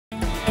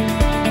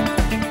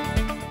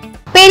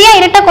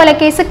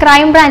കൊലക്കേസ്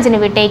ക്രൈംബ്രാഞ്ചിന്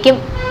വിട്ടേക്കും.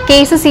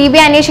 Case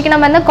CBI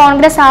അന്വേഷിക്കണമെന്ന്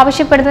കോൺഗ്രസ്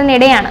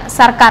ആവശ്യപ്പെടുന്നതിനിടെയാണ്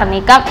സർക്കാർ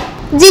നീക്കം.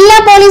 ജില്ലാ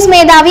പോലീസ്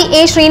മേധാവി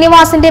A.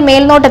 ശ്രീനിവാസിന്റെ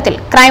മേൽനോട്ടത്തിൽ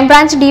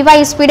ക്രൈംബ്രാഞ്ച്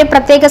DYSPയുടെ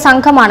പ്രത്യേക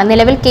സംഘമാണ്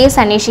നിലവിൽ കേസ്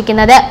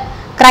അന്വേഷിക്കുന്നത്.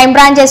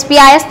 ക്രൈംബ്രാഞ്ച് SP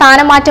ആയ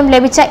സ്ഥാനമാറ്റം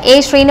ലഭിച്ച A.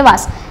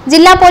 ശ്രീനിവാസ്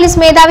ജില്ലാ പോലീസ്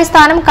മേധാവി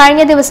സ്ഥാനം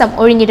കഴിഞ്ഞ ദിവസം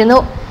ഒഴിഞ്ഞിരുന്നു.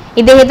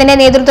 ഇദ്ദേഹത്തിന്റെ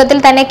നേതൃത്വത്തിൽ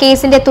തന്നെ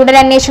കേസിന്റെ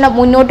തുടരന്വേഷണം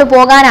മുന്നോട്ടു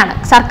പോകാനാണ്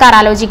സർക്കാർ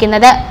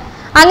ആലോചിക്കുന്നത്.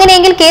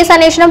 അങ്ങനെയെങ്കിൽ കേസ്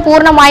അന്വേഷണം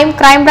പൂർണ്ണമായും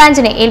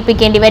ക്രൈംബ്രാഞ്ചിനെ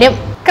ഏൽപ്പിക്കേണ്ടി വരും.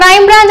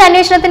 ക്രൈംബ്രാഞ്ച്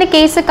അന്വേഷണത്തിന്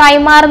കേസ്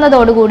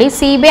കൈമാറുന്നതോടുകൂടി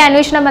CBI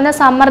അന്വേഷണമെന്ന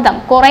സമ്മർദ്ദം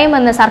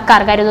കുറയുമെന്ന്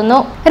സർക്കാർ കരുതുന്നു.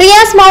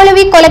 റിയാസ്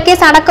മൗലവി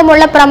കൊലക്കേസ്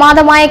അടക്കമുള്ള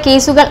പ്രമാദമായ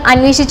കേസുകൾ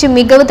അന്വേഷിച്ച്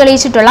മികവ്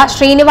തെളിയിച്ചിട്ടുള്ള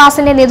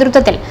ശ്രീനിവാസിന്റെ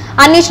നേതൃത്വത്തിൽ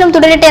അന്വേഷണം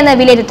തുടരട്ടെ എന്ന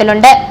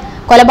വിലയിരുത്തലുണ്ട്.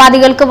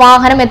 കൊലപാതകൾക്ക്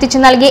വാഹനം എത്തിച്ചു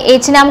നൽകിയ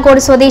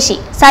ഏച്ചിനാംകോട് സ്വദേശി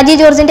സജി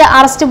ജോർജിന്റെ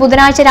അറസ്റ്റ്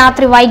ബുധനാഴ്ച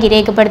രാത്രി വൈകി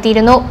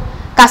രേഖപ്പെടുത്തിയിരുന്നു.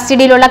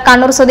 കസ്റ്റഡിയിലുള്ള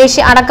കണ്ണൂർ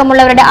സ്വദേശി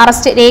അടക്കമുള്ളവരുടെ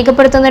അറസ്റ്റ്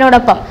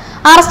രേഖപ്പെടുത്തുന്നതിനോടൊപ്പം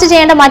അറസ്റ്റ്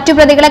ചെയ്യേണ്ട മറ്റു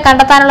പ്രതികളെ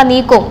കണ്ടെത്താനുള്ള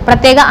നീക്കവും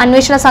പ്രത്യേക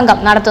അന്വേഷണ സംഘം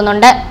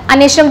നടത്തുന്നുണ്ട്.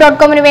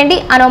 അന്വേഷണം.comന് വേണ്ടി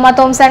അനോമ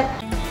തോംസൺ.